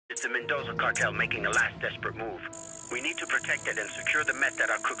It's the Mendoza cartel making a last desperate move. We need to protect it and secure the meth that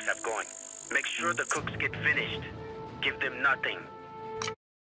our cooks have going. Make sure the cooks get finished. Give them nothing.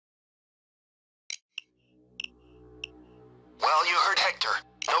 Well, you heard Hector.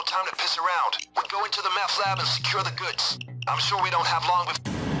 No time to piss around. We go into the meth lab and secure the goods. I'm sure we don't have long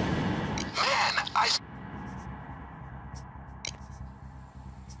before... Man,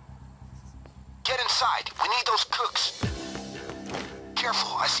 Get inside. We need those cooks.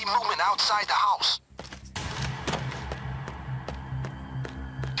 Careful, I see movement outside the house.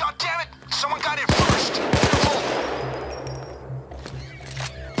 God damn it! Someone got in first! Careful!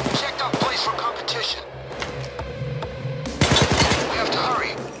 Checked out place for competition. We have to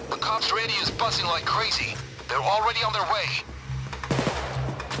hurry. The cops' radio is buzzing like crazy. They're already on their way.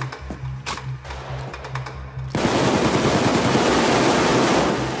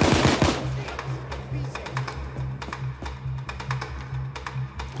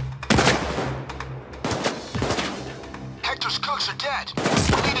 Hector's cooks are dead.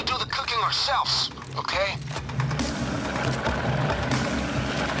 We need to do the cooking ourselves, okay?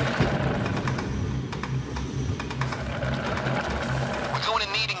 We're going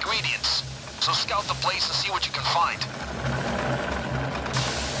to need ingredients, so scout the place and see what you can find.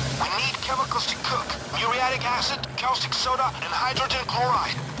 We need chemicals to cook. Muriatic acid, caustic soda, and hydrogen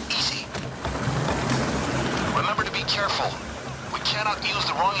chloride. Easy. Remember to be careful. We cannot use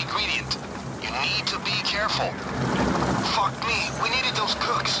the wrong ingredient. You need to be careful. Fuck me, we needed those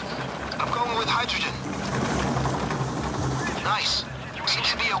cooks. I'm going with hydrogen. Nice.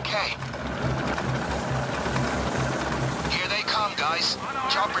 Seems to be okay. Here they come, guys.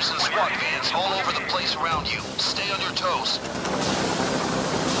 Choppers and SWAT vans all over the place around you. Stay on your toes.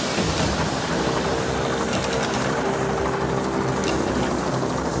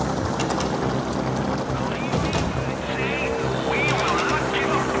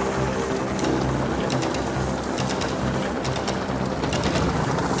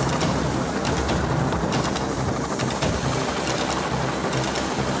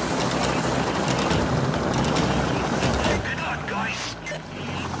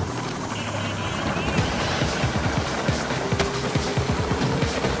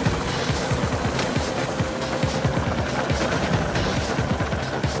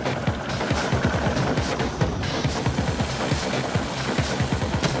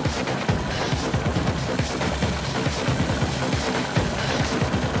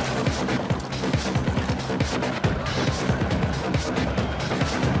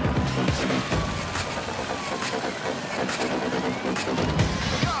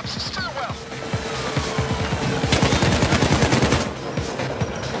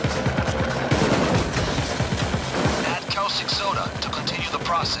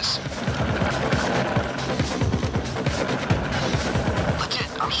 Legit,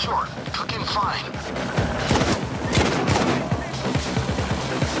 I'm sure. Cooking fine.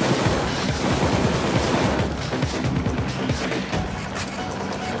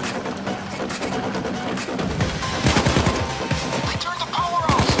 They turned the power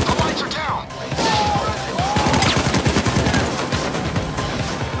off. The lights are down.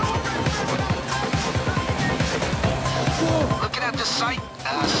 Looking at this site,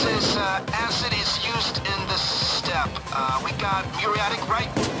 says acid is used in this step. We got muriatic, right?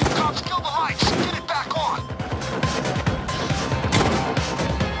 Cops, kill the lights. Get it back on.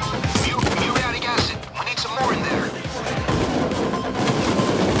 Muriatic acid. We need some more in there.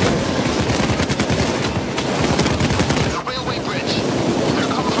 The railway bridge.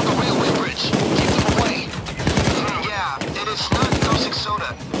 They're coming from the railway bridge. Keep them away. Yeah, it is not caustic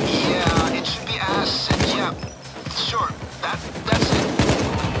soda. Yeah, it should be acid. Yeah, sure. That's it.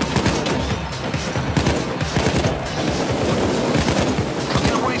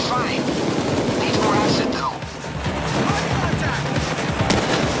 Cooking away fine. Needs more acid though. Contact!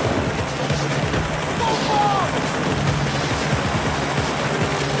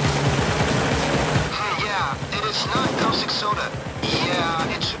 Yeah, it is not caustic soda.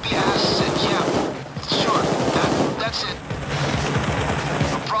 Yeah, it should be acid. Yeah, sure. That's it.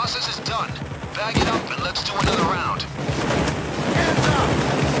 The process is done. Bag it up and let's do another round. Hands up!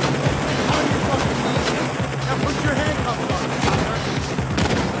 On your fucking knees. Now put your handcuffs on, Connor.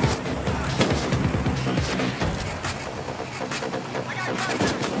 I got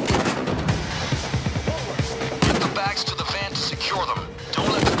contact! Forward. Get the bags to the van to secure them. Don't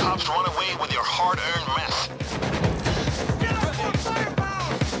let the cops run away with your hard-earned meth. Get up on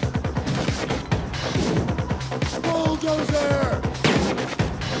firepower! Bulldozer!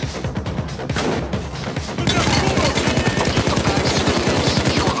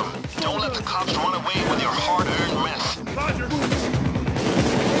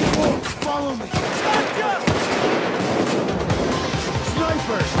 Follow me! Gotcha!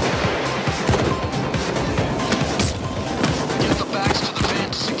 Sniper! Get the bags to the van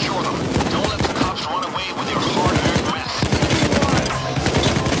to secure them. Don't let the cops run away with your hard-earned meth.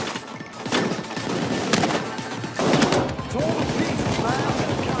 Total peace, man!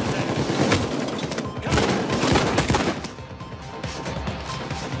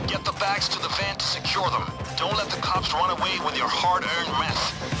 Get the bags to the van to secure them. Don't let the cops run away with your hard-earned meth.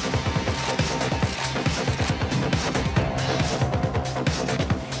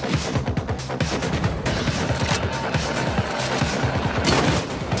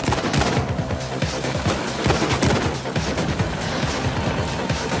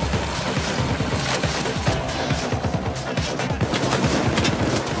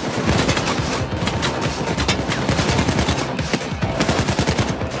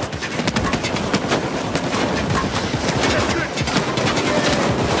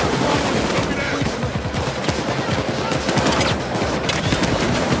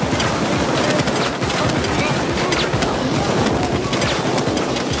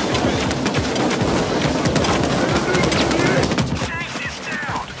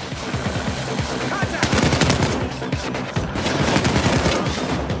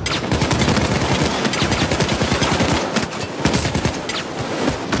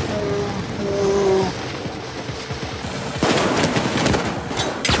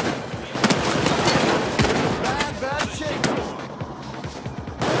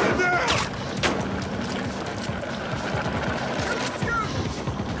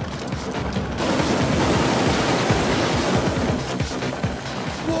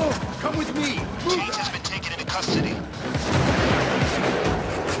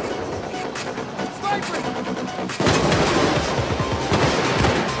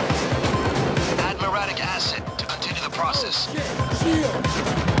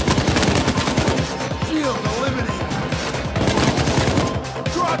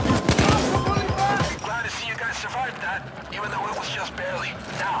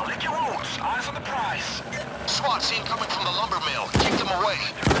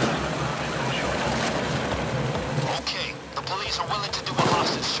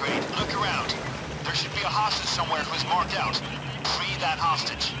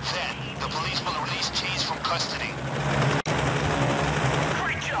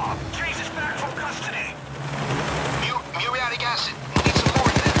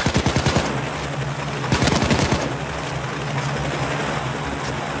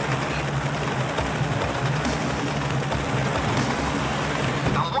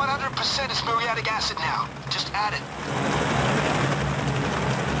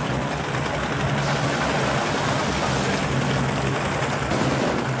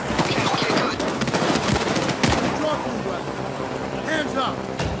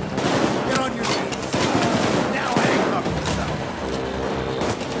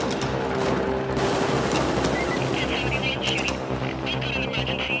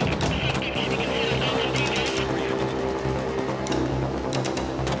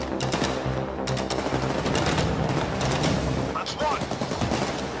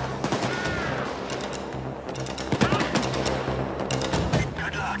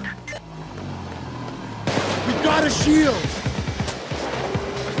 Shield!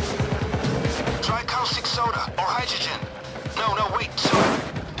 Try caustic soda or hydrogen. No, wait, soda.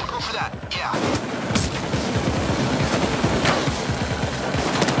 Go for that, yeah.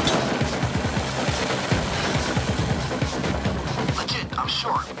 Legit, I'm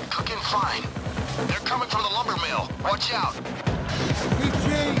sure. Cooking fine. They're coming from the lumber mill. Watch out. Hey,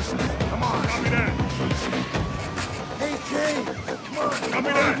 James! Come on. Copy that. Hey, James! Come on. Copy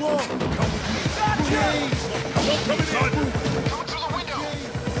that. Come with me. James! Coming through the window!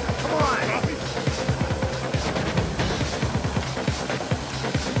 Come on! Copy.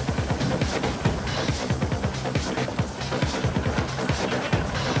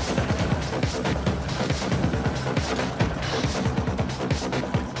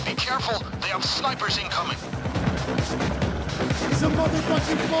 Be careful, they have snipers incoming. It's a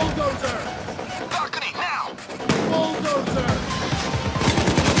motherfucking bulldozer! Balcony, now! Bulldozer!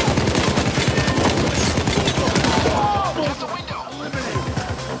 Out the window!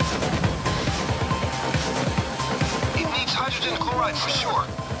 It needs hydrogen chloride for sure.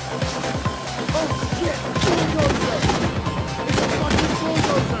 Oh shit! Bulldozer! It's a fucking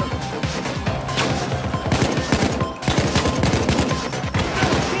bulldozer!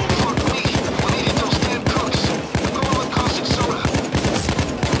 Fuck me. We needed those damn cooks. I'm going with caustic soda.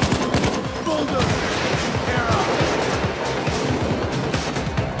 Bulldozer! Tear up!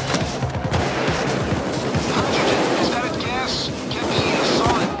 Hydrogen, is that a gas? Get me a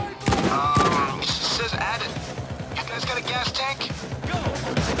solid.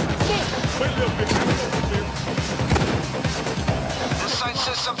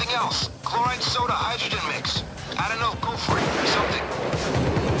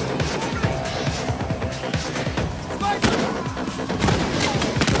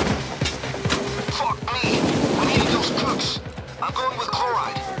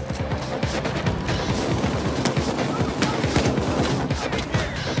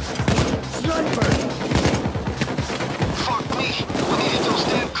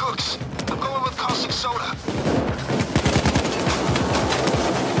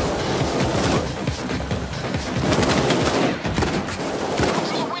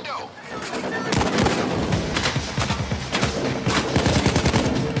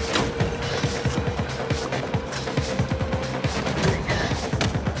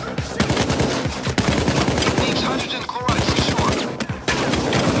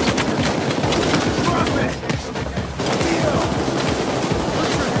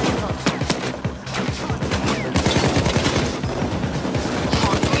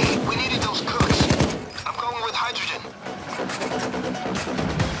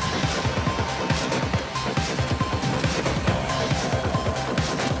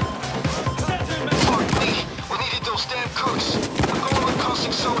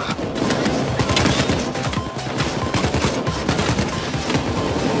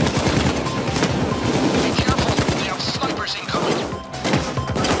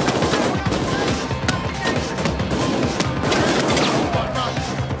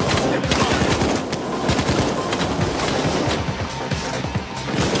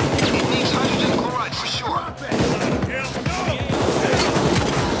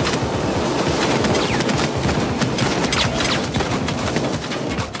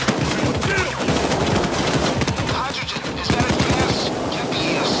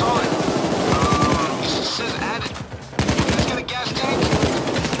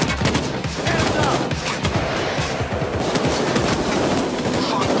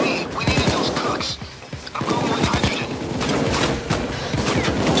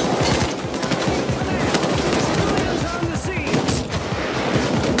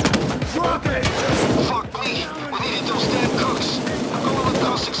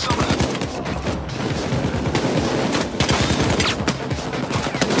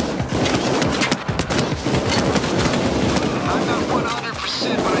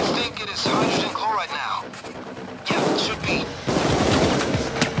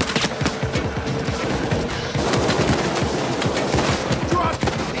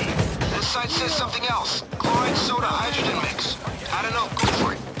 says something else. Chloride soda hydrogen mix. I don't know, go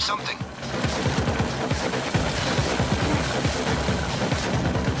for it. Something.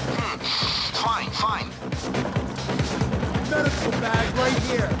 Fine. Medical bag right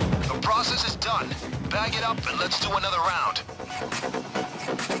here. The process is done. Bag it up and let's do another round.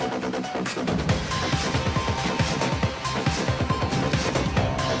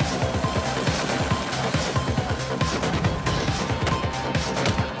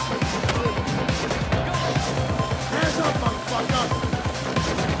 Hands up, motherfucker.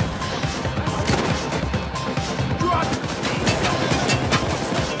 Drop it.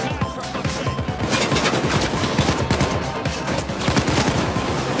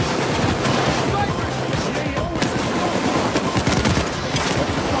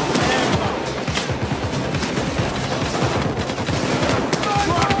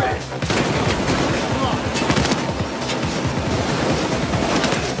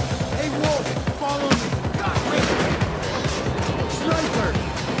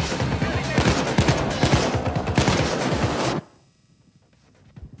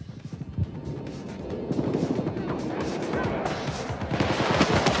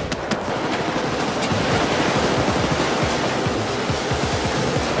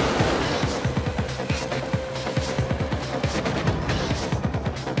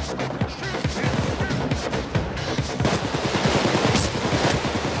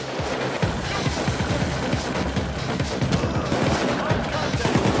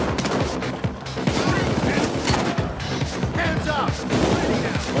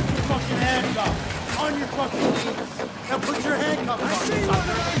 On your fucking knees. Now put your handcuffs on. I see one of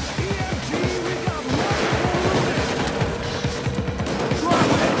those EMG. We got one. Drop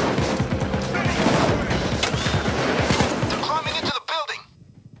it. They're climbing into the building.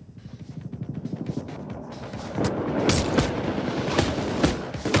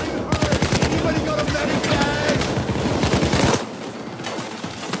 Anybody got a medic bag?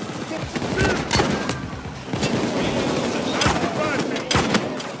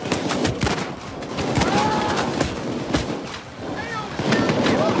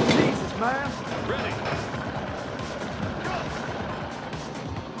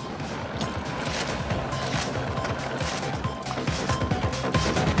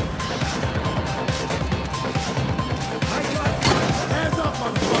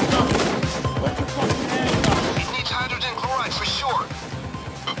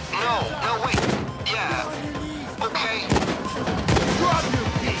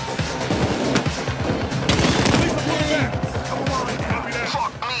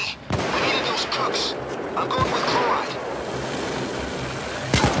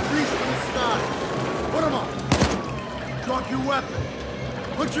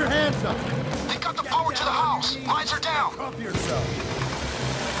 Put your hands up. They got the power to the house. Mines are down. Cover yourself.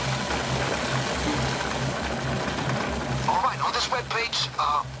 All right, on this webpage,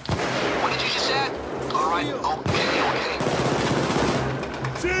 what did you just add? All right, okay.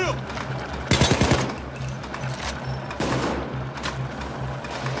 Shield!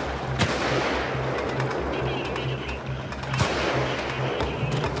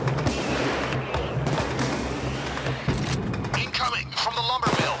 From the lumber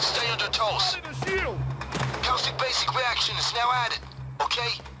mill, stay under toast. Caustic basic reaction is now added.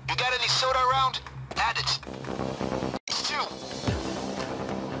 Okay? You got any soda around? Add it. It's 2.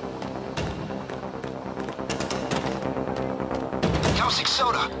 Caustic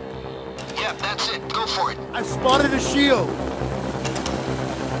soda. Yep, that's it. Go for it. I've spotted a shield.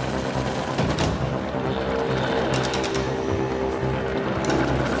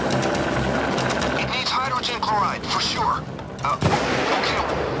 It needs hydrogen chloride, for sure. Okay,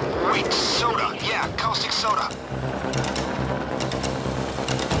 wait, soda. Yeah, caustic soda.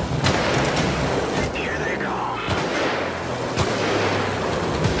 Here they go.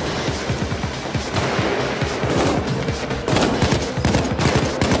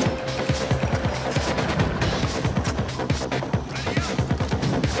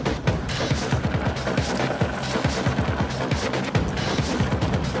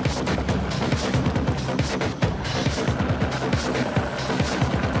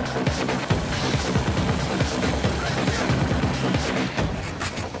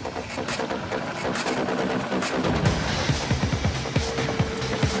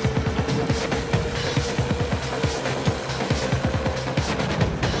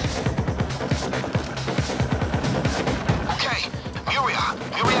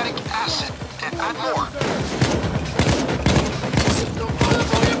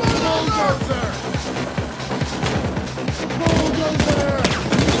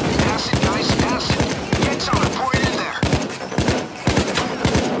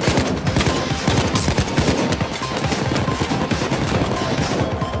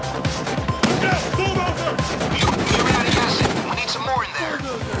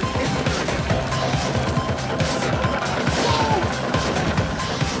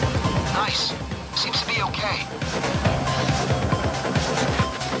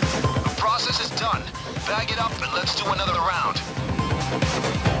 Bag it up and let's do another round.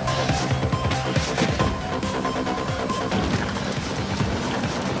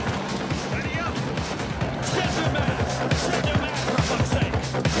 Ready up! Set your man! Set your man, for fuck's sake!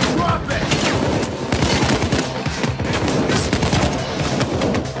 Drop it!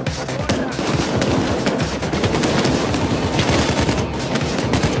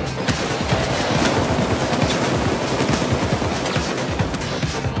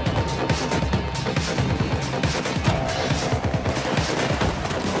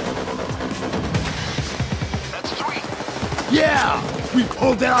 Yeah! We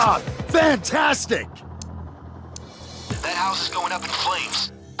pulled it off! Fantastic! That house is going up in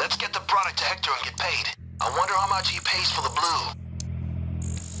flames. Let's get the product to Hector and get paid. I wonder how much he pays for the blue.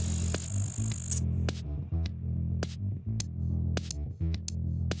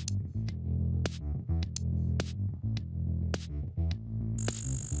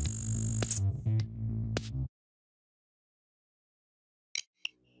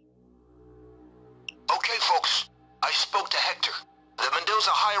 Okay, folks. I spoke to Hector. The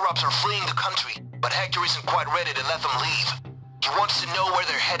Mendoza higher-ups are fleeing the country, but Hector isn't quite ready to let them leave. He wants to know where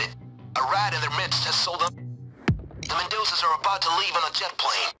they're headed. A rat in their midst has sold them. The Mendozas are about to leave on a jet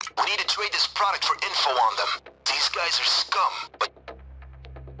plane. We need to trade this product for info on them. These guys are scum, but...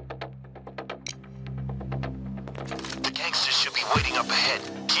 The gangsters should be waiting up ahead.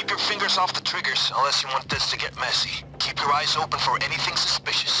 Keep your fingers off the triggers unless you want this to get messy. Keep your eyes open for anything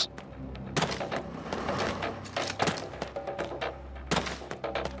suspicious.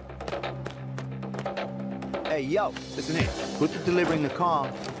 Hey, yo, listen here. Put the delivery in the car,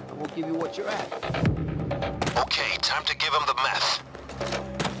 and we'll give you what you're at. Okay, time to give him the meth.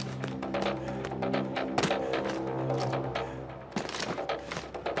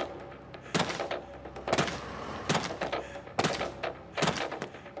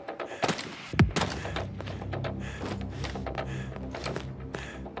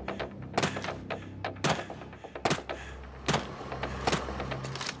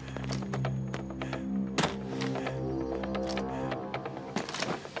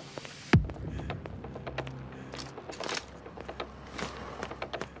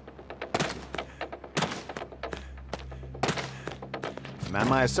 Man,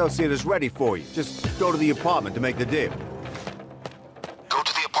 my associate is ready for you. Just go to the apartment to make the deal. Go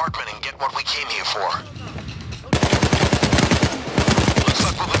to the apartment and get what we came here for. Looks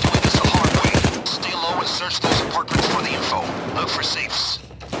like we'll be doing this the hard way. Stay low and search those apartments for the info. Look for safes.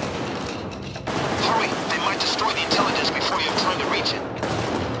 Hurry, they might destroy the intelligence before you have time to reach it.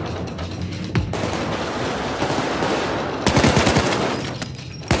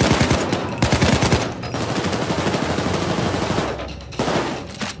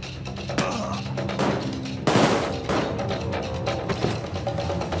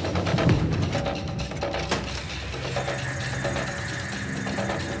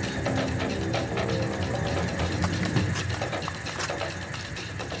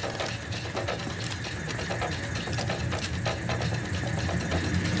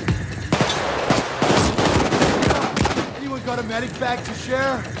 Got a medic bag to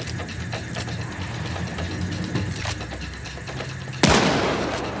share?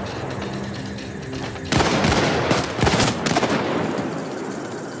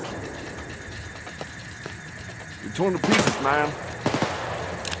 You're torn to pieces, man.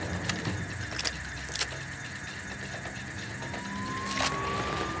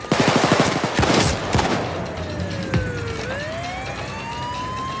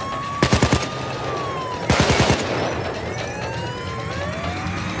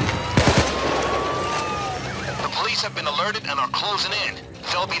 Have been alerted and are closing in.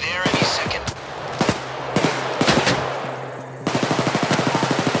 They'll be there any second.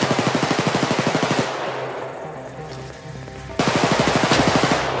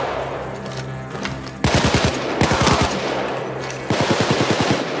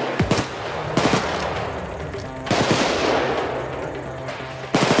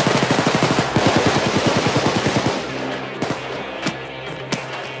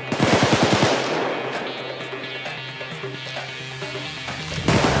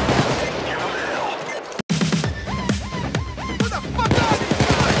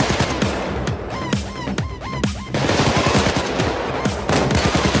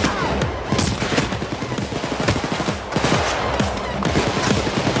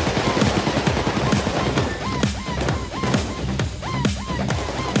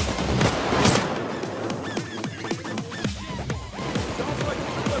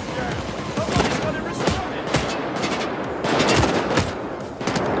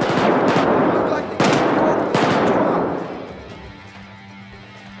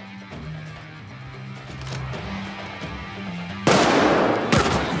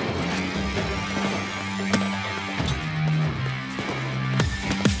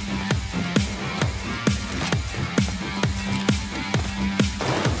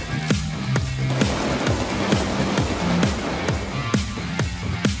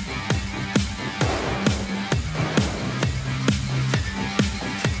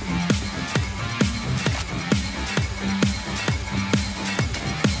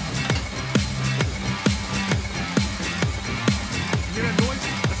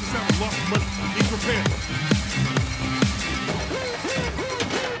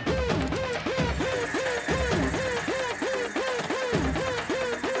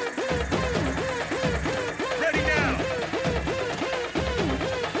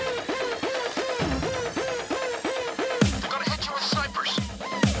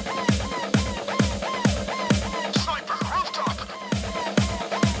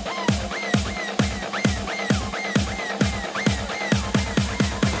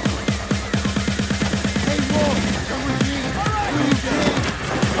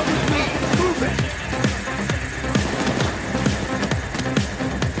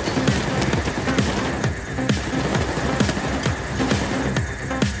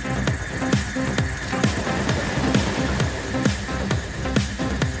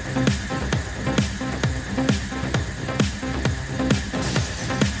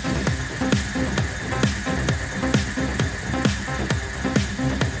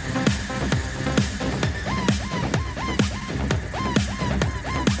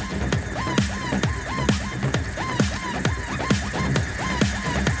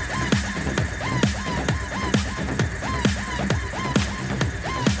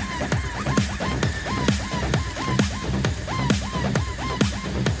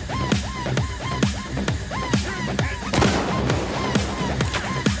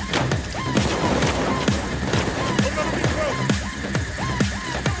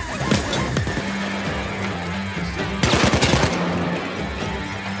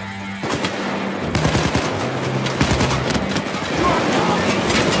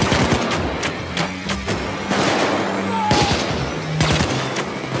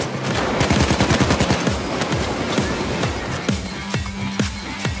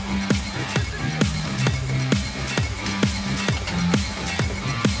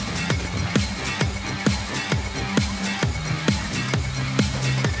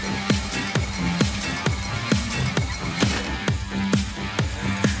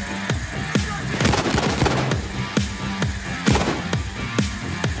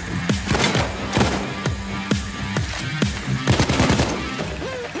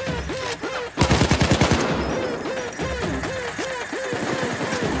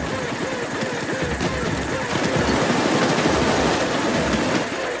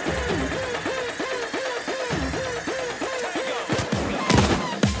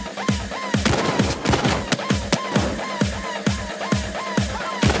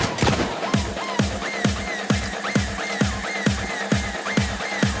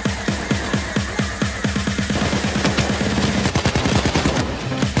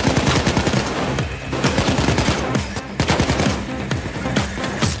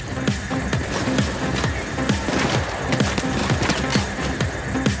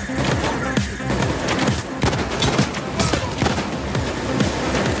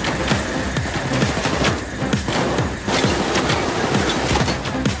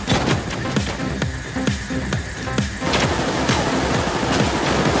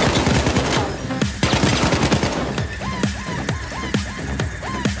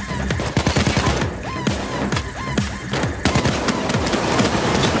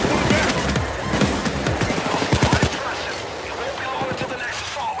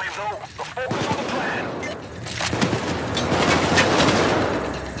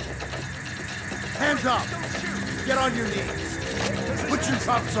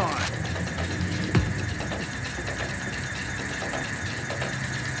 cuffs on.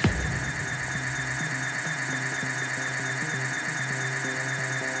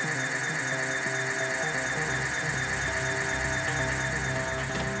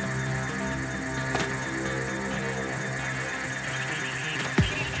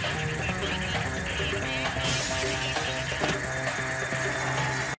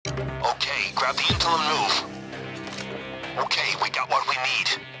 Okay, grab the intel and move. Okay, we got what we need.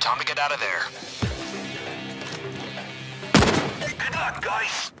 Time to get out of there. Good luck,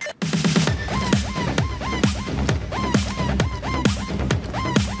 guys.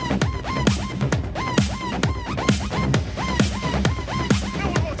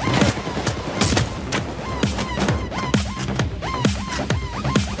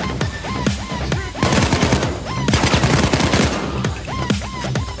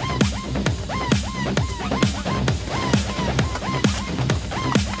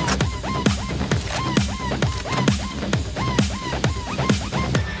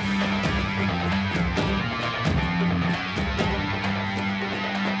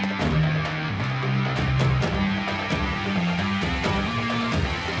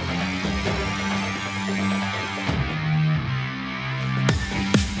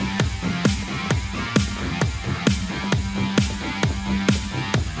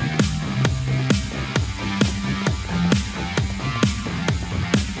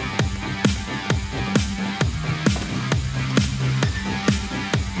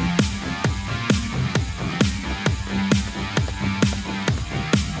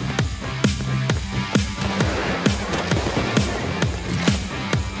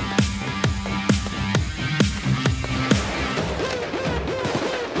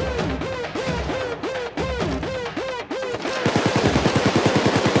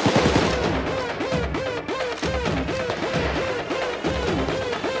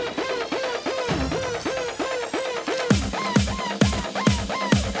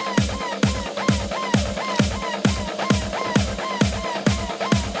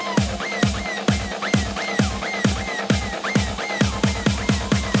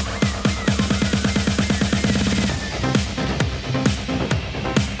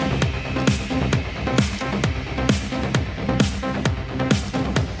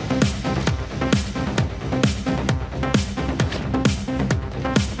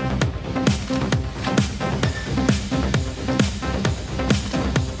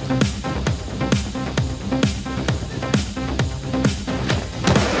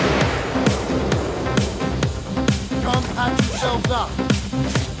 Up.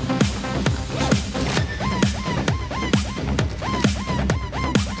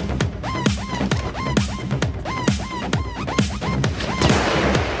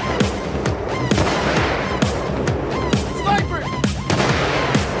 Sniper!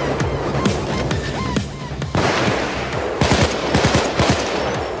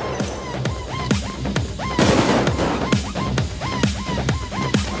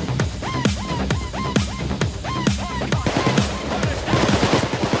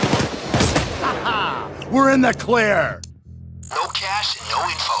 We're in the clear! No cash and no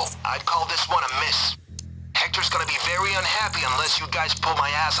info. I'd call this one a miss. Hector's gonna be very unhappy unless you guys pull my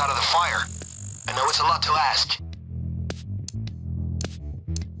ass out of the fire. I know it's a lot to ask.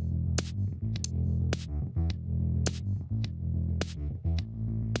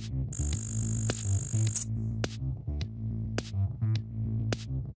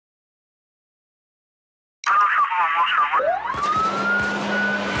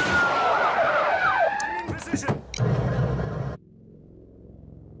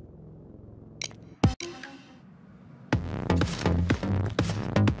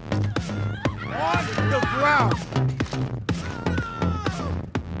 On the ground!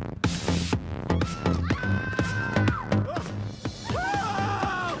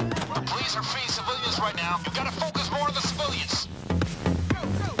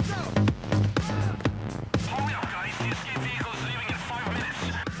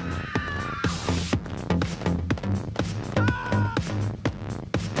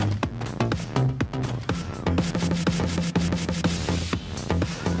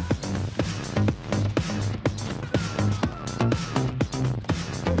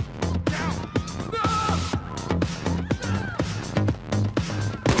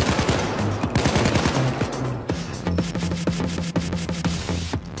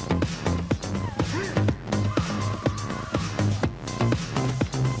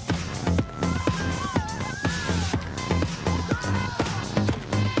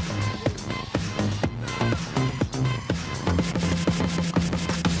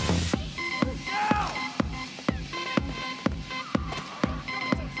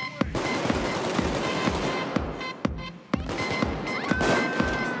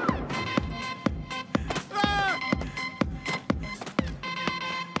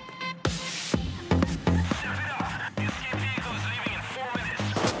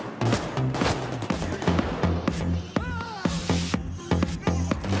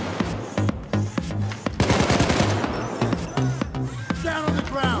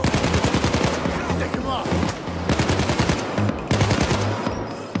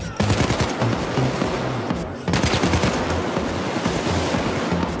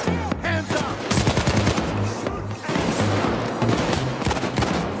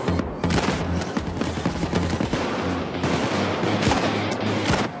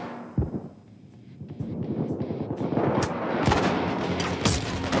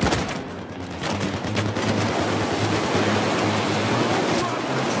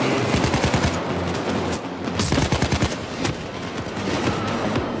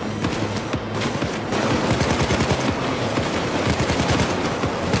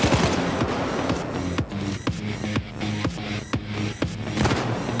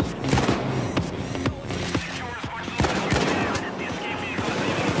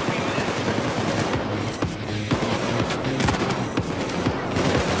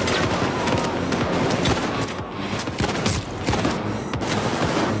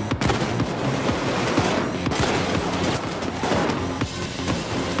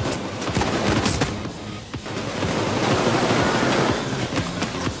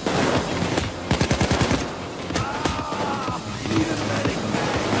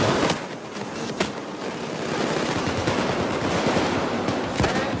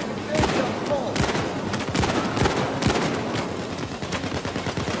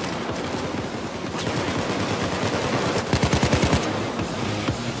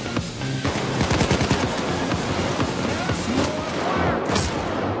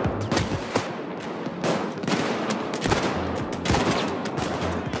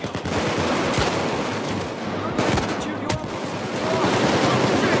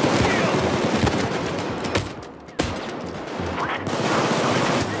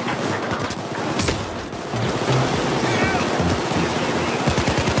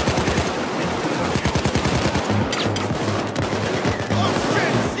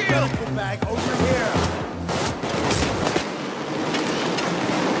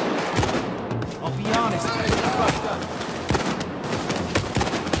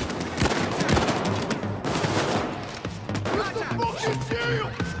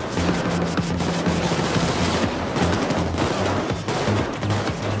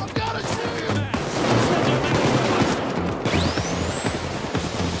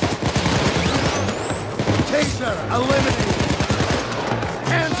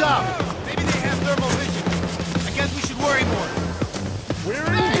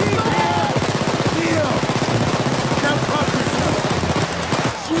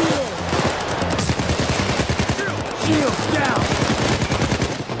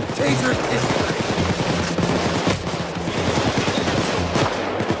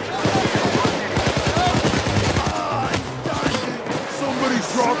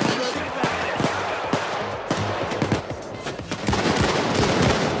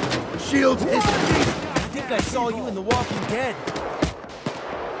 you in The Walking Dead.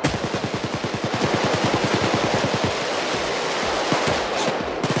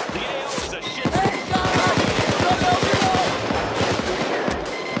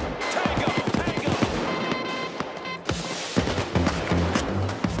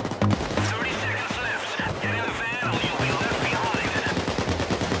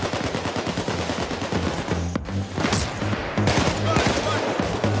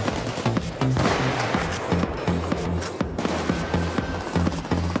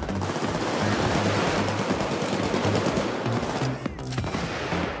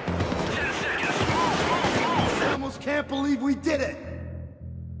 Can't believe we did it!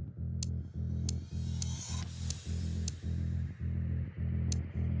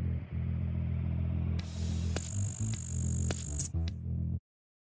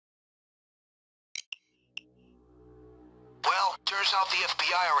 Well, turns out the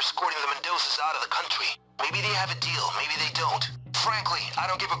FBI are escorting the Mendozas out of the country. Maybe they have a deal, maybe they don't. Frankly, I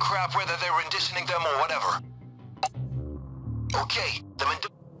don't give a crap whether they're renditioning them or whatever. Okay,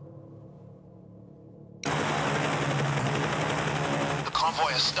 the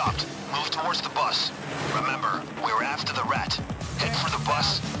convoy has stopped. Move towards the bus. Remember, we're after the rat. Head for the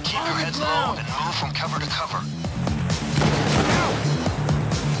bus, keep your heads low, and move from cover to cover.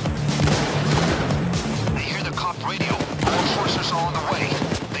 I hear the cop radio. All enforcers are on the way.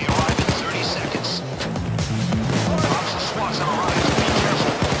 They arrive in 30 seconds. Lots of SWATs have arrived. Be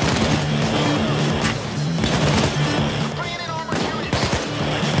careful. They're bringing in armored units.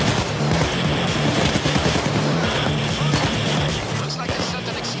 Looks like they sent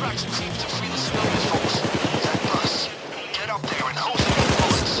an extraction team to free the civilian folks. That bus. Get up there and hose them with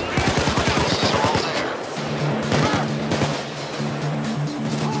bullets. The houses are all there.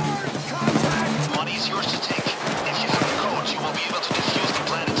 Money's yours to take. If you have the code, you will be able to defuse the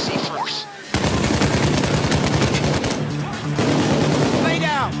planet C-Force. Lay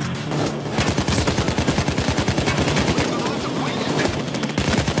down!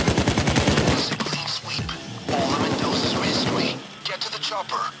 It's a clean sweep. All the Mendozas are history. Get to the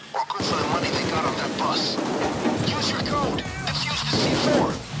chopper, or go for the money they got on that bus. Use your code. Defuse the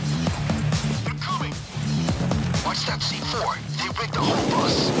C4. They're coming. Watch that C4. They rigged the whole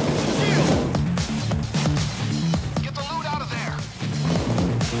bus. Get the loot out of there.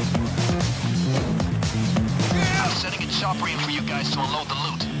 I'm sending a chopper in for you guys to unload the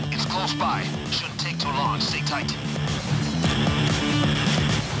loot. It's close by. Shouldn't take too long. Stay tight.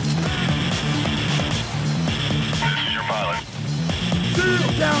 This is your pilot.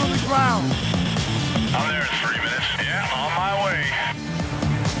 Get down on the ground! I'm there in 3 minutes. Yeah, on my way.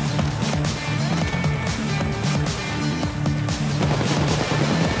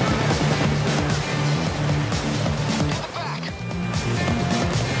 In the back.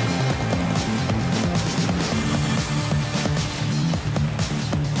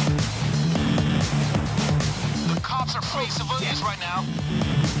 The cops are free civilians right now.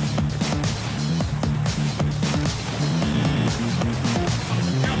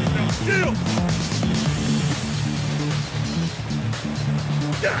 Shield!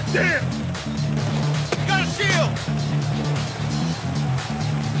 God damn! Got a shield!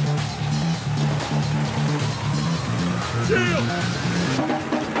 Shield!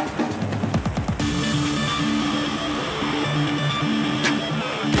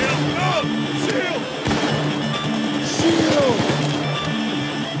 Shield! Shield!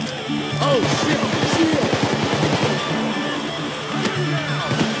 Oh shit! Shield!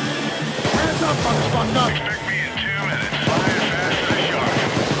 Hands up, motherfucker! Expect me in 2 minutes. Fly as fast as a shark.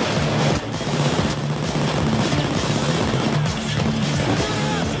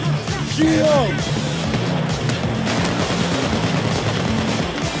 Shield!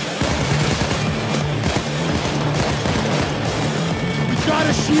 We got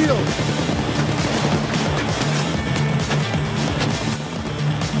a shield!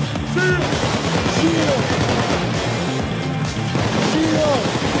 Shield! Shield! Shield!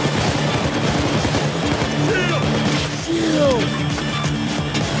 Shield! Shield!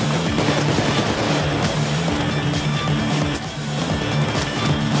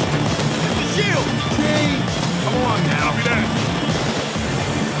 Shield! Change! Come on now, be that.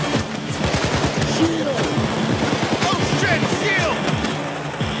 Shield! Oh shit! Shield!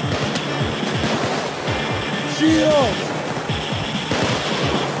 Shield!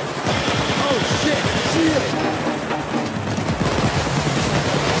 Oh shit! Shield!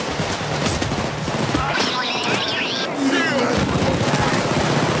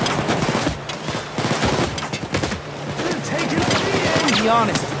 To be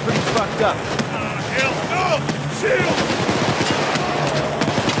honest, it's pretty fucked up. Hell no! Shield!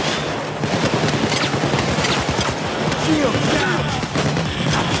 Shield down!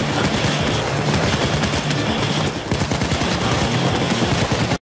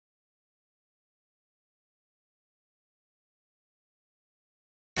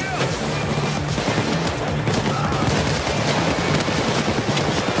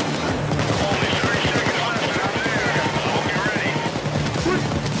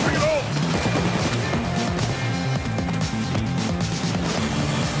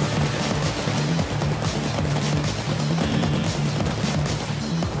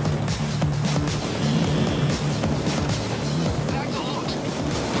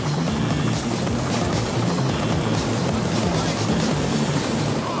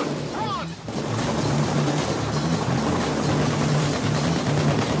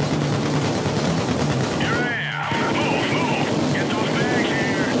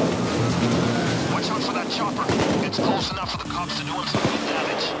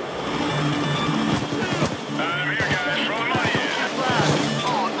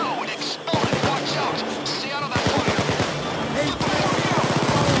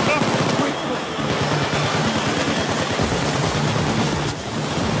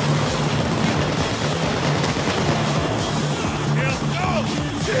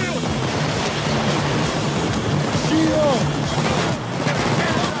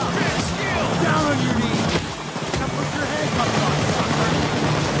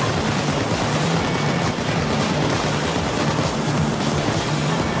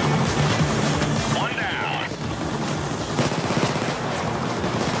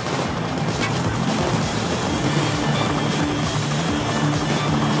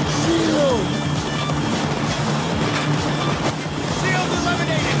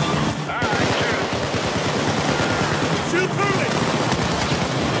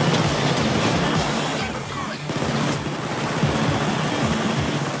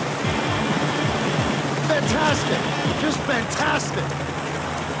 Fantastic! Just fantastic!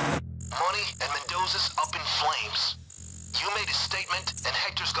 Money and Mendoza's up in flames. You made a statement, and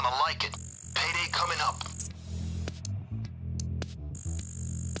Hector's gonna like it. Payday coming up.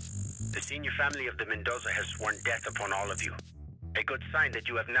 The senior family of the Mendoza has sworn death upon all of you. A good sign that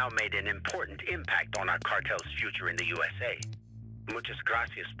you have now made an important impact on our cartel's future in the USA. Muchas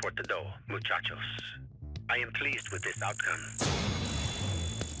gracias por todo, muchachos. I am pleased with this outcome.